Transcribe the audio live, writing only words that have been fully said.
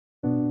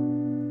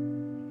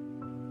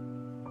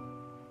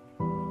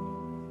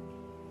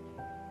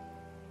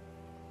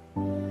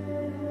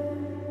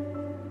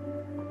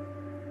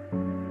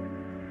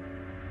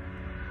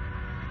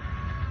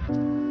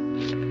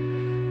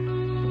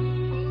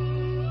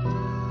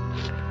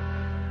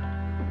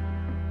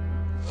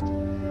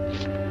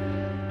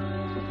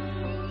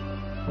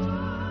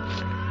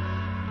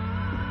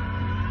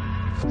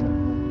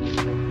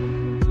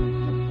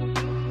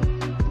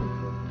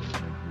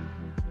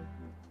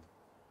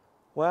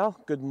Well,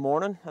 good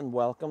morning and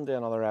welcome to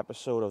another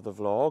episode of the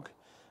vlog.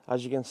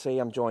 As you can see,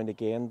 I'm joined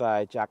again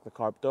by Jack the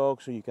Carp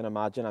dog, so you can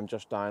imagine I'm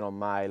just down on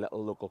my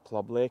little local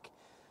club lake.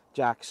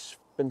 Jack's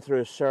been through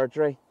a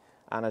surgery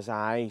and his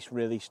eye's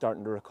really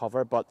starting to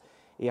recover, but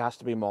he has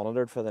to be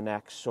monitored for the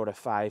next sort of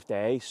 5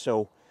 days,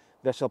 so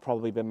this will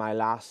probably be my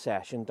last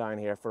session down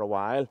here for a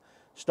while.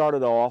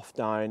 Started off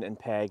down in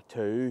peg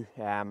 2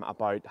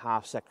 about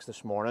 6:30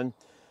 this morning.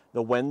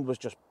 The wind was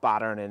just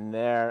battering in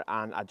there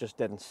and I just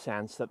didn't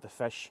sense that the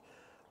fish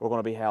were going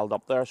to be held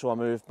up there, so I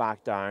moved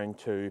back down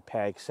to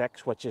peg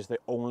 6, which is the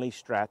only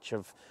stretch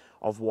of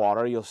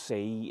water you'll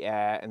see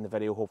in the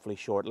video hopefully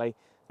shortly.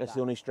 It's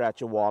the only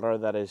stretch of water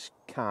that is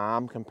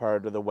calm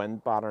compared to the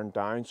wind battering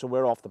down, so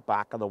we're off the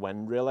back of the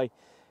wind really.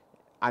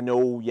 I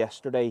know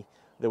yesterday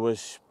there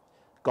was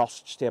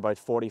gusts to about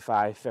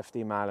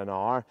 45-50 mile an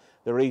hour.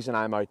 The reason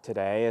I'm out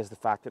today is the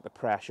fact that the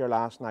pressure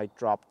last night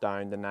dropped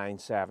down to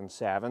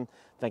 977.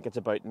 I think it's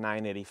about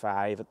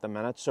 985 at the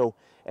minute, so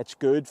it's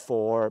good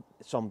for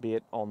some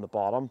bait on the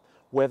bottom.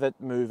 With it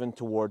moving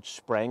towards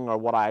spring, or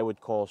what I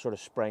would call sort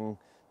of spring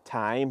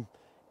time,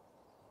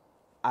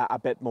 a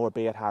bit more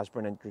bait has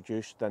been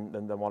introduced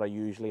than what I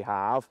usually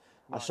have.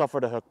 Right. I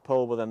suffered a hook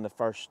pull within the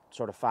first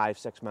sort of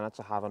 5-6 minutes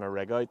of having a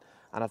rig out,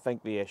 and I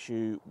think the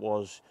issue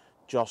was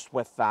just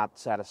with that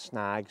set of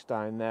snags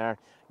down there,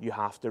 you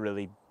have to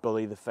really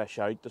bully the fish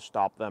out to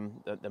stop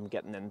them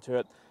getting into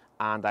it.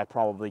 And I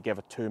probably give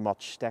it too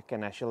much stick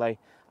initially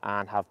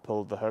and have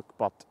pulled the hook,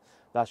 but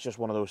that's just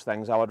one of those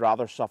things. I would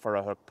rather suffer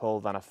a hook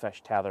pull than a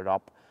fish tethered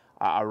up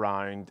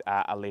around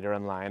a leader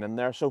in line in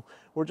there. So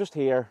we're just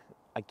here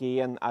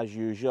again as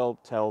usual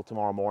till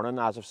tomorrow morning.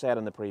 As I've said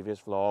in the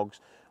previous vlogs,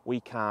 we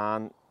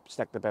can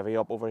stick the bivvy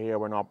up over here.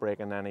 We're not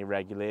breaking any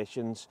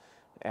regulations.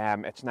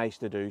 It's nice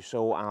to do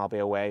so, and I'll be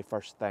away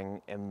first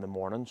thing in the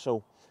morning,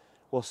 so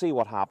we'll see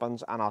what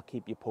happens and I'll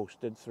keep you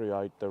posted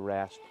throughout the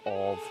rest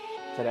of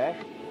today.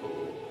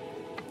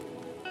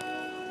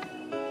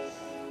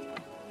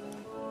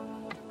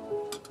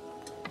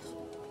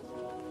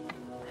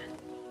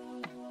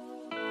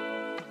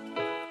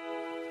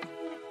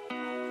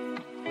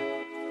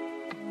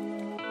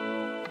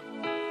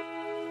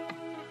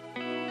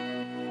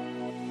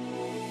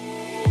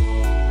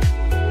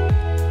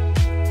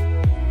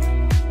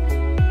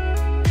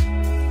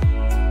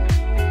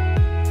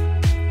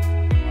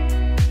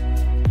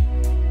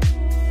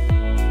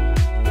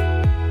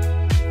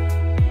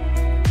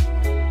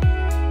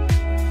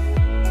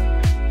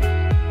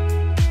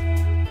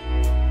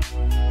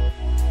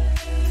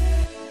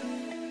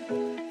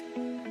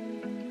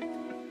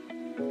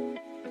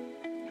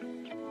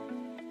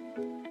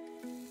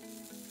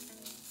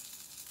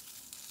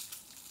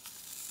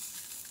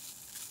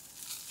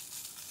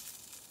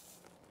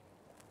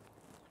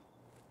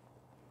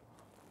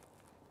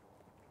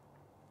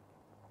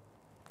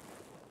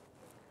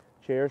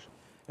 Cheers.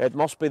 It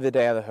must be the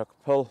day of the hook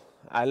pull.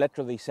 I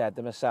literally said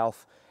to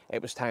myself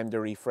it was time to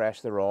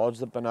refresh the rods.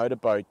 They've been out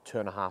about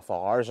 2.5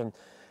 hours, and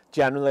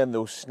generally in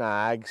those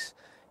snags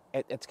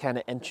it's kind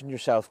of inching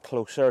yourself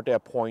closer to a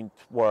point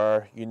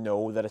where you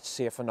know that it's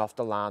safe enough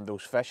to land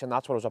those fish, and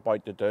that's what I was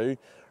about to do,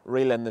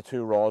 reel in the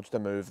 2 rods to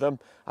move them.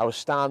 I was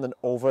standing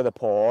over the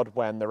pod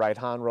when the right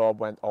hand rod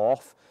went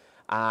off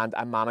and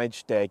I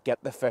managed to get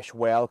the fish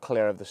well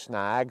clear of the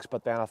snags,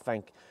 but then I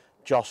think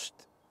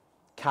just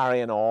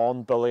carrying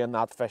on, bullying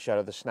that fish out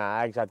of the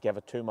snags, I'd give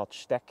it too much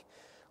stick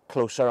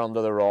closer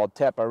under the rod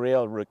tip, a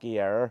real rookie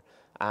error,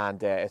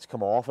 and it's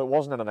come off. It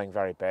wasn't anything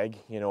very big,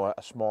 you know,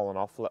 a small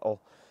enough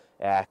little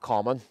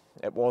common.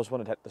 It was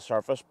when it hit the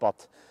surface,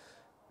 but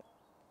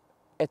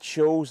it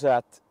shows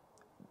that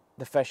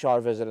the fish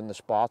are visiting the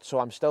spot, so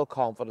I'm still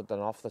confident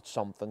enough that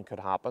something could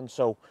happen.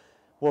 So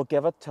we'll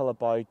give it till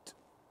about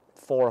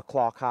 4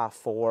 o'clock,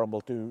 3:30, and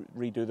we'll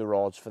redo the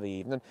rods for the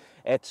evening.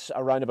 It's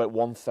around about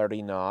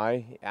 1:30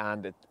 now,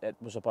 and it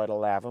was about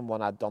 11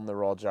 when I'd done the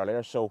rods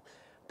earlier, so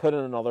put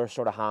in another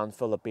sort of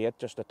handful of bait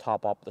just to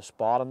top up the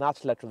spot, and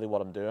that's literally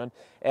what I'm doing.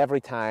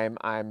 Every time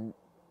I'm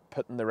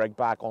putting the rig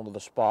back onto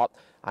the spot,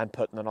 I'm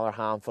putting another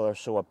handful or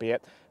so of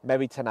bait.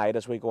 Maybe tonight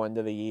as we go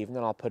into the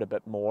evening I'll put a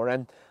bit more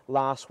in.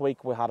 Last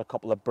week we had a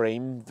couple of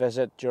bream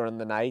visit during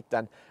the night,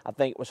 and I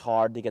think it was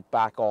hard to get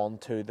back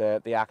onto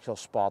the actual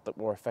spot that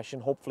we were fishing.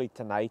 Hopefully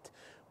tonight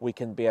we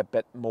can be a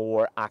bit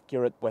more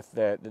accurate with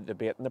the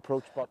baiting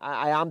approach, but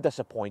I am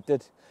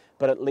disappointed,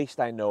 but at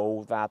least I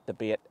know that the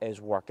bait is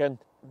working.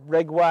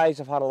 Rig wise,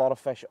 I've had a lot of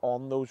fish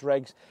on those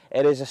rigs.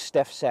 It is a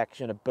stiff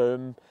section of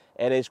boom,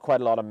 it is quite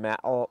a lot of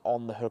metal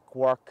on the hook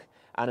work,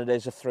 and it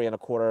is a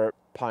 3.25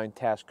 pound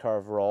test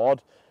curve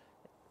rod.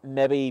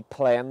 Maybe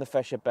playing the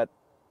fish a bit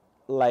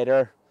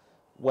lighter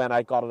when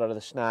I got it out of the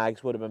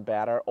snags would have been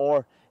better,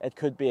 or it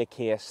could be a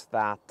case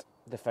that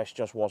the fish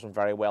just wasn't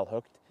very well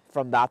hooked.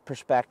 From that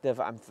perspective,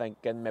 I'm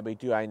thinking maybe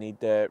do I need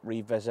to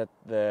revisit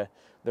the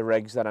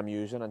rigs that I'm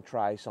using and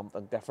try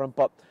something different,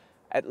 but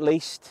at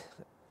least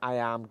I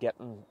am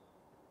getting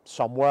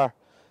somewhere.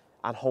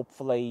 and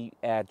hopefully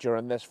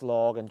during this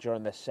vlog and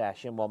during this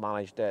session we'll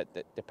manage to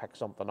pick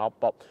something up.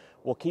 But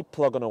we'll keep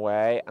plugging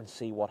away and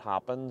see what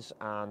happens,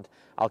 and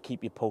I'll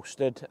keep you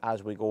posted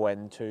as we go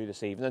into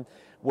this evening.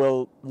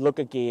 We'll look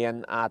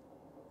again at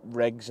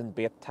rigs and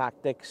bait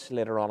tactics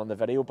later on in the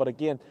video, but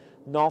again,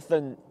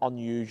 nothing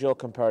unusual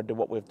compared to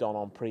what we've done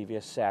on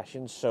previous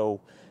sessions,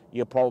 so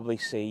you'll probably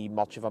see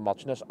much of a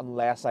muchness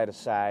unless I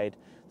decide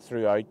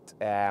throughout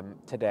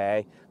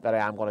today that I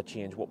am going to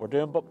change what we're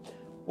doing. But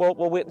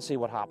we'll wait and see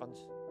what happens.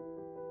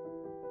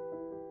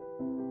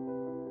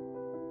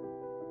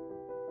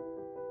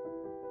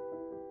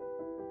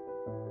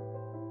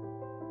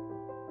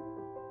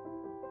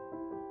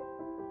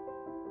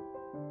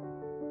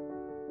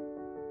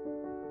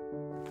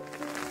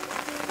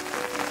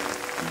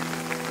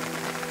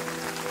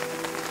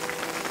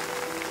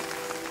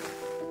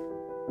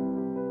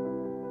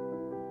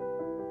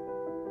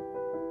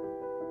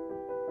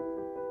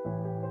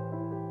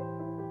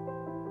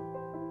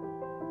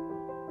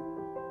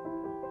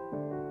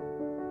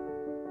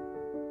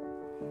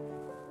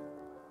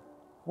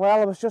 Well,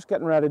 I was just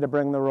getting ready to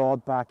bring the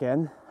rod back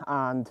in,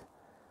 and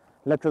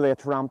literally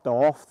it's ramped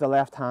off the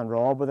left-hand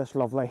rod with this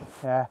lovely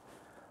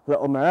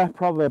little mirror,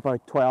 probably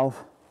about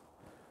 12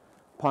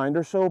 pound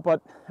or so,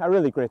 but a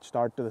really great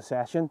start to the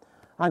session.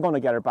 I'm going to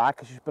get her back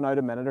because she's been out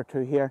a minute or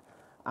two here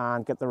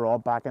and get the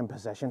rod back in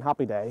position.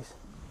 Happy days.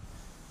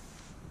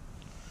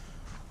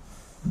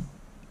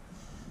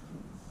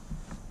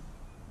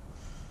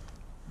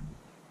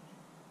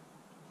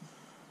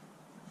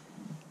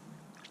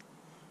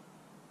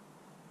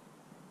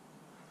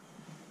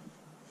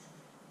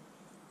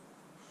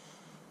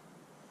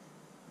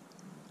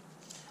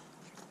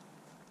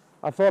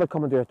 I thought I'd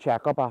come and do a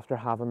check-up after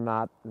having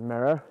that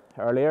mirror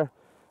earlier.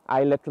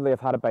 I literally have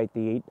had a bite to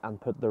eat and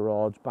put the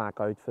rods back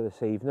out for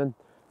this evening.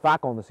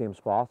 Back on the same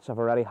spots. I've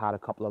already had a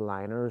couple of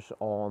liners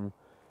on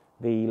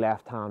the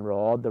left-hand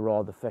rod, the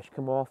rod the fish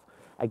come off.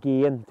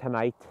 Again,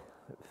 tonight,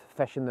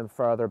 fishing them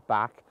further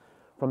back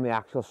from the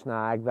actual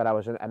snag that I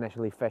was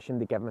initially fishing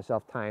to give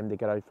myself time to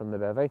get out from the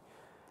bivvy.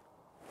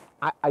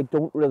 I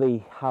don't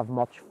really have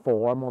much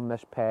form on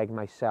this peg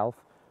myself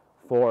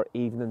for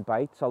evening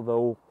bites,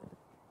 although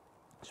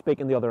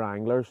speaking to other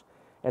anglers,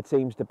 it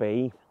seems to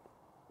be,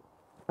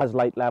 as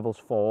light levels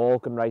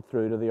fall, and right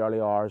through to the early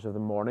hours of the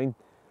morning,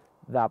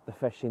 that the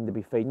fish seem to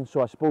be feeding.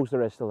 So I suppose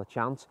there is still a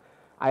chance.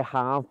 I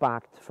have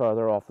backed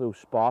further off those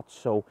spots,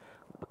 so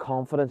the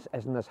confidence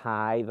isn't as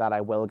high that I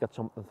will get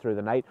something through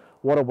the night.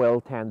 What I will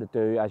tend to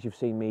do, as you've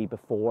seen me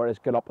before, is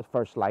get up at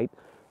first light,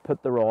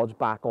 put the rods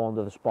back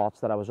onto the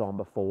spots that I was on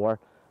before,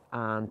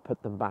 and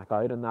put them back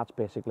out, and that's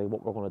basically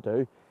what we're going to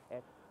do.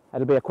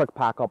 It'll be a quick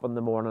pack up in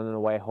the morning and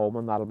away home,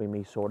 and that'll be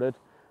me sorted.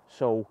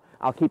 So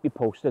I'll keep you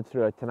posted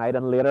throughout tonight,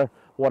 and later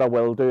what I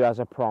will do, as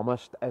I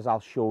promised, is I'll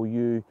show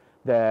you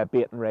the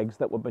bait and rigs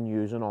that we've been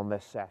using on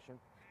this session.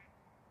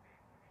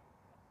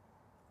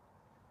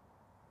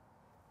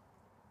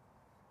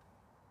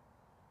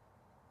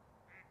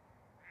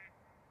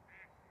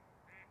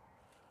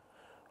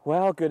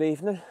 Well, good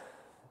evening.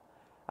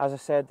 As I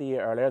said to you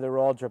earlier, the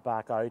rods are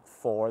back out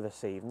for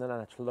this evening,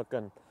 and it's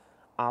looking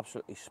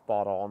absolutely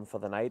spot on for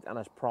the night. And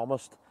as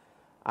promised,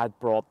 I'd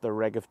brought the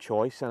rig of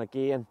choice, and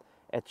again,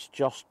 it's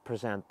just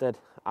presented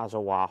as a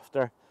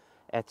wafter.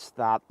 It's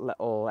that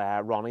little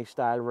Ronnie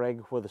style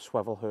rig with a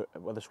swivel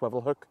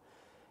hook.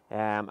 I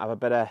have a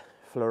bit of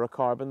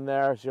fluorocarbon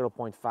there,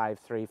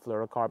 0.53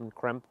 fluorocarbon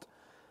crimped,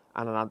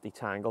 and an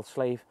anti-tangle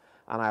sleeve,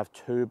 and I have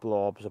 2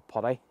 blobs of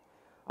putty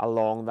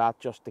along that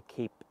just to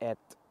keep it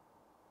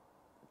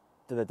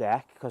to the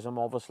deck, because I'm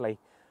obviously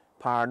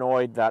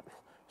paranoid that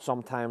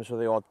sometimes with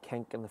the odd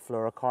kink in the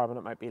fluorocarbon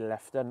it might be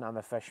lifting and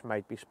the fish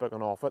might be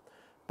spooking off it.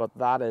 But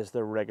that is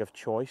the rig of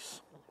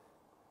choice,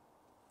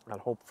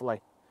 and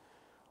hopefully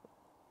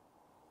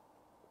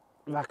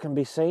that can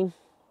be seen.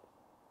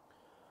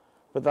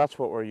 But that's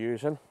what we're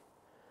using,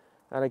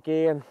 and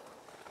again,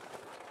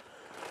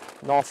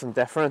 nothing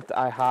different.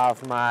 I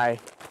have my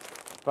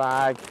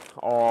bag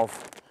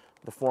of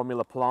the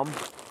Formula Plum,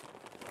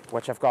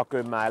 which I've got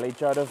good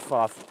mileage out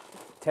of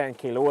 10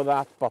 kilo of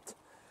that, but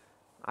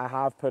I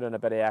have put in a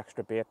bit of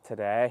extra bait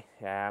today.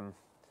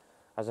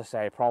 As I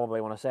say, probably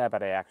when I say a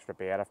bit of extra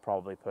bait, I've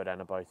probably put in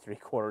about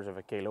 3/4 of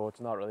a kilo.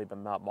 It's not really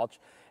been that much.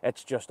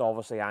 It's just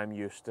obviously I'm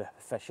used to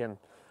fishing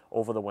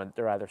over the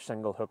winter either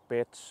single hook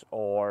baits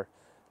or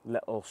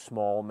little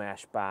small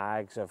mesh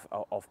bags of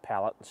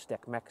pellet and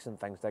stick mix and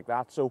things like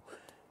that. So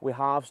we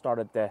have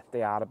started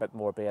to add a bit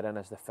more bait in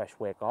as the fish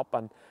wake up,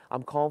 and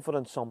I'm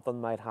confident something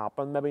might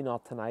happen. Maybe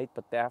not tonight,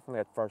 but definitely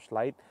at first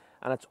light.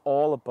 And it's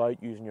all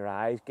about using your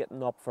eyes,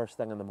 getting up first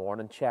thing in the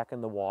morning,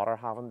 checking the water,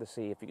 having to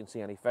see if you can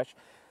see any fish.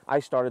 I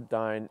started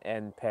down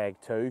in peg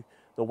 2.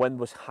 The wind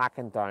was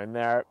hacking down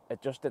there.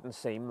 It just didn't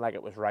seem like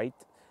it was right.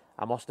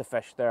 I must have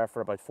fished there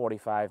for about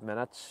 45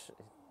 minutes,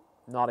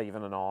 not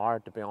even an hour,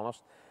 to be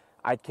honest.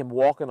 I came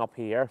walking up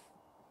here,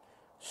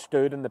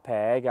 stood in the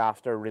peg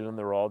after reeling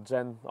the rods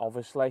in,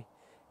 obviously,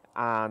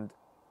 and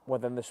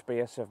within the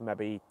space of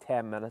maybe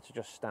 10 minutes of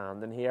just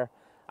standing here,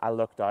 I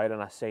looked out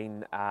and I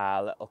seen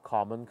a little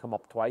common come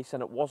up twice,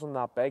 and it wasn't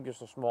that big,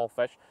 just a small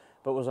fish,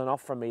 but it was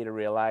enough for me to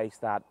realise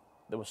that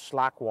there was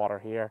slack water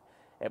here.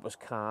 It was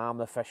calm,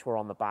 the fish were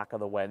on the back of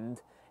the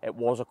wind. It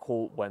was a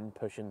cold wind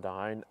pushing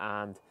down,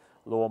 and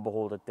lo and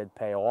behold, it did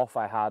pay off.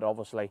 I had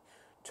obviously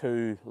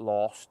 2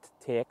 lost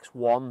takes.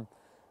 One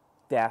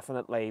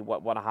definitely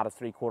when I had it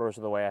 3/4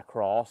 of the way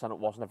across, and it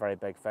wasn't a very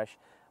big fish,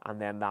 and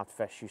then that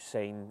fish you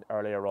seen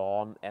earlier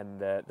on in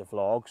the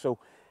vlog. So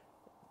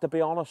to be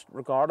honest,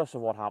 regardless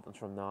of what happens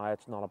from now,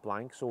 it's not a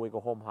blank, so we go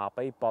home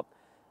happy. But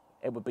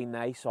it would be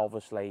nice,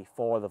 obviously,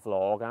 for the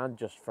vlog and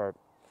just for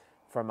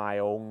my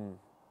own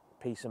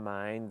peace of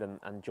mind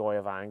and joy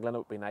of angling, it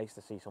would be nice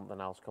to see something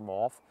else come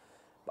off.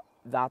 But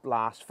that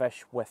last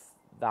fish with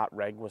that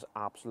rig was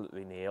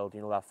absolutely nailed.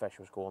 You know, that fish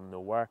was going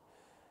nowhere.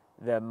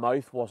 The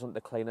mouth wasn't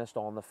the cleanest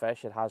on the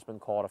fish. It has been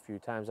caught a few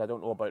times. I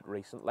don't know about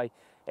recently.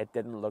 It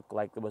didn't look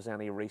like there was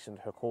any recent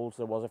hook holes.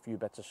 There was a few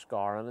bits of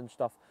scarring and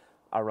stuff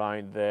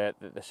around the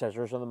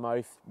scissors of the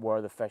mouth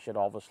where the fish had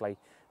obviously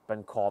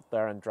been caught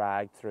there and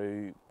dragged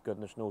through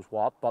goodness knows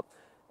what. But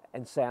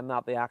in saying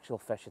that, the actual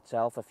fish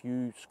itself, a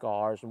few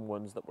scars and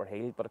wounds that were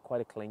healed, but quite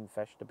a clean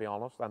fish, to be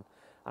honest, and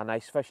a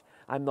nice fish.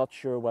 I'm not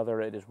sure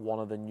whether it is one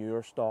of the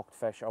newer stocked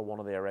fish or one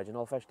of the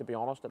original fish, to be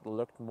honest. It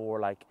looked more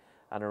like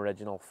an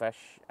original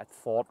fish. It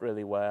fought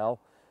really well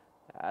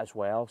as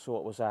well, so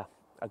it was a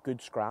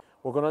good scrap.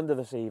 We're going into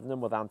this evening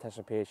with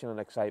anticipation and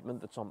excitement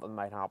that something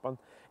might happen.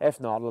 If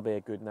not, it'll be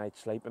a good night's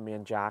sleep, and me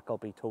and Jack will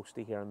be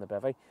toasty here in the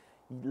bivvy.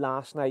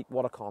 Last night,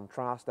 what a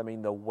contrast. I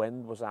mean, the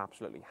wind was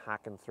absolutely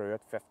hacking through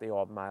at 50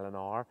 odd mile an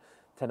hour.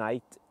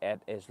 Tonight,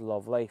 it is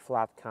lovely,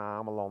 flat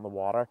calm along the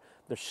water.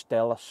 There's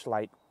still a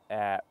slight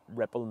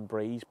rippling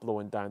breeze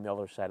blowing down the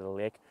other side of the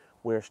lake.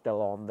 We're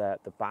still on the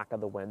back of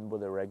the wind where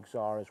the rigs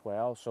are as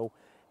well. So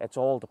it's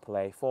all to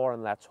play for,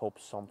 and let's hope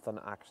something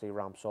actually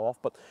ramps off.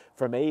 But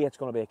for me, it's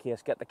going to be a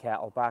case, get the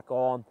kettle back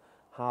on,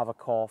 have a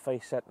coffee,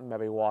 sit and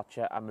maybe watch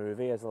a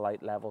movie as the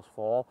light levels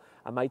fall.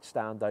 I might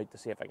stand out to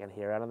see if I can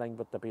hear anything,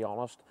 but to be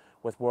honest,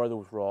 with where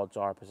those rods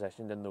are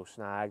positioned in those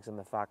snags and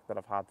the fact that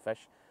I've had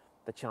fish,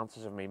 the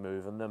chances of me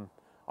moving them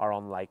are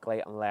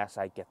unlikely unless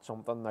I get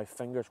something. Now,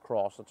 fingers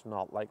crossed it's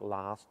not like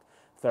last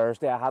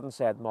Thursday. I hadn't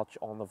said much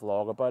on the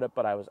vlog about it,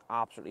 but I was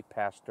absolutely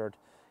pestered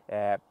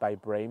by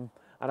bream.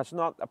 And it's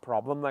not a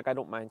problem, like I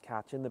don't mind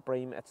catching the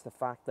bream. It's the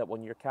fact that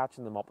when you're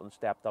catching them up in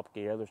stepped up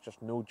gear, there's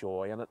just no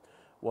joy in it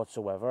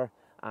whatsoever.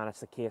 And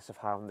it's the case of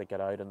having to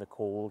get out in the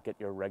cold, get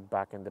your rig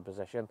back into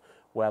position,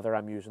 whether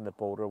I'm using the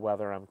boat or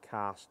whether I'm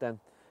casting.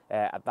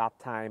 At that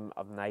time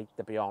of night,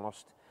 to be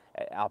honest,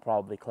 I'll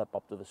probably clip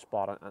up to the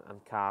spot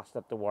and cast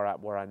it to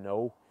where I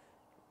know.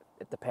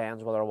 It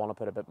depends whether I want to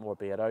put a bit more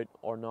bait out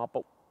or not,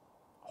 but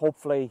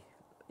hopefully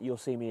you'll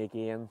see me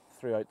again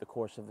throughout the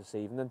course of this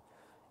evening.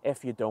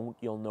 If you don't,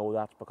 you'll know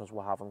that's because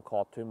we haven't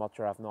caught too much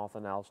or have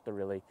nothing else to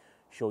really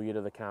show you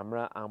to the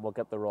camera, and we'll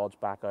get the rods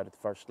back out at the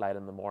first light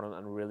in the morning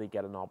and really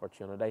get an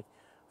opportunity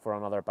for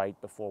another bite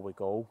before we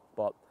go.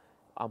 But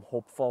I'm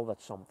hopeful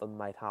that something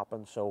might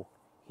happen, so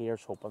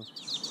here's hoping.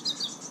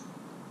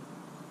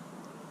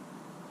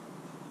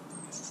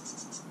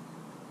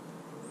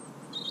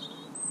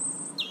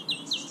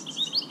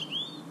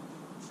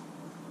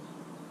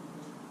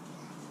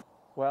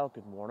 Well,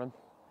 good morning.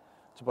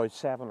 It's about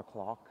 7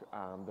 o'clock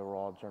and the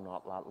rods are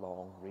not that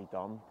long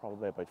redone,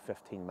 probably about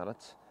 15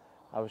 minutes.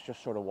 I was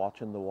just sort of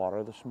watching the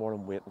water this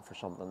morning, waiting for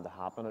something to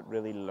happen. It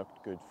really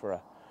looked good for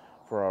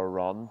a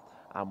run,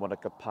 and when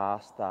it got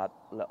past that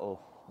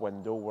little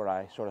window where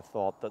I sort of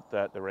thought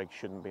that the rig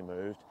shouldn't be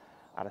moved,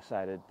 I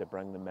decided to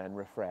bring them in,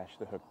 refresh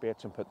the hook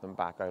baits and put them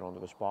back out onto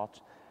the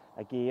spots.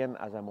 Again,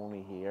 as I'm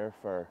only here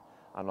for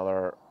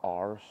another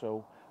hour or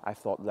so, I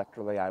thought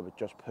literally I would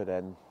just put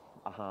in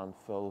a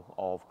handful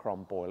of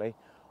crumb boilie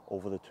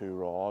over the 2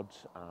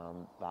 rods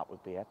and that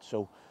would be it.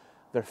 So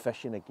they're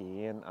fishing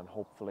again, and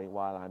hopefully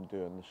while I'm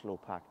doing the slow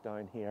pack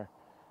down here,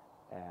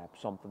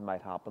 something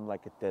might happen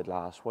like it did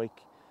last week.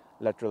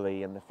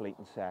 Literally in the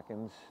fleeting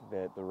seconds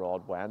the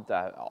rod went.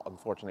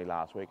 Unfortunately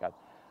last week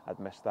I'd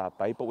missed that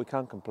bite, but we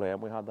can't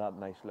complain. We had that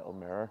nice little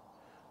mirror,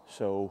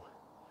 so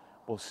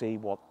we'll see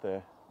what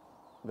the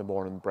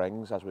morning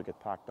brings as we get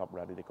packed up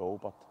ready to go.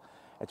 But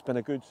it's been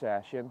a good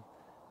session,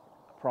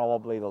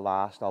 probably the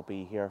last I'll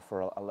be here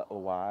for a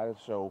little while,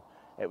 so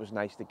it was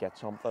nice to get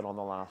something on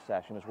the last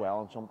session as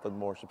well, and something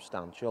more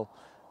substantial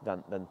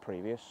than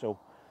previous. So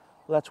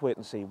let's wait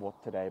and see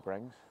what today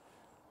brings.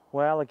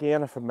 Well,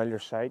 again, a familiar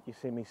sight. You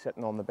see me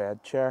sitting on the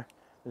bed chair.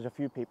 There's a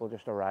few people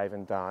just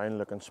arriving down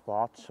looking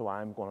spots, so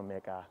I'm going to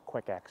make a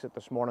quick exit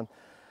this morning.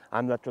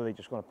 I'm literally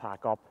just going to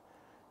pack up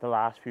the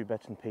last few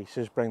bits and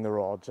pieces, bring the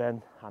rods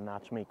in, and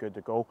that's me good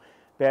to go.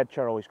 Bed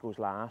chair always goes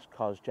last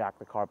because Jack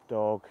the Carp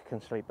dog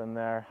can sleep in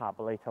there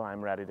happily till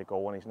I'm ready to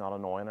go and he's not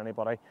annoying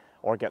anybody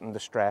or getting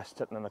distressed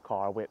sitting in the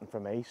car waiting for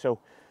me. So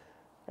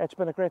it's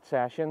been a great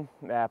session,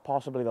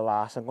 possibly the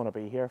last I'm going to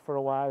be here for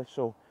a while,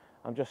 so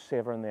I'm just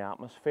savouring the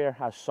atmosphere.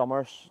 As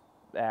summer's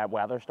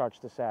weather starts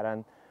to set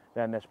in,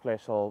 then this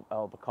place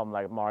will become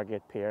like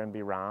Margate Pier and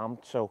be rammed,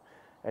 so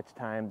it's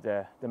time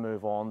to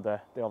move on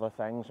to the other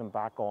things and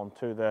back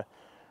onto the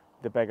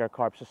bigger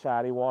Carp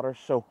Society waters.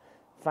 So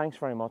thanks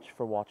very much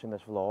for watching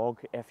this vlog.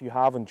 If you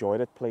have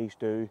enjoyed it, please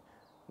do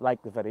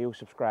like the video,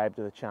 subscribe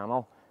to the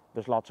channel.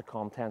 There's lots of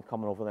content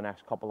coming over the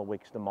next couple of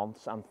weeks to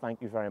months, and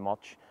thank you very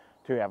much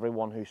to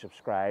everyone who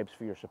subscribes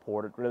for your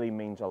support. It really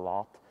means a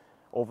lot.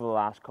 Over the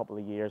last couple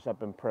of years, I've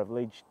been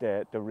privileged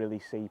to really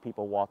see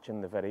people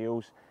watching the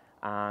videos,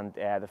 and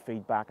the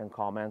feedback and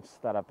comments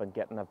that I've been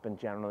getting have been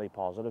generally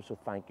positive, so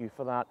thank you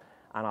for that,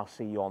 and I'll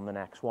see you on the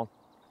next one.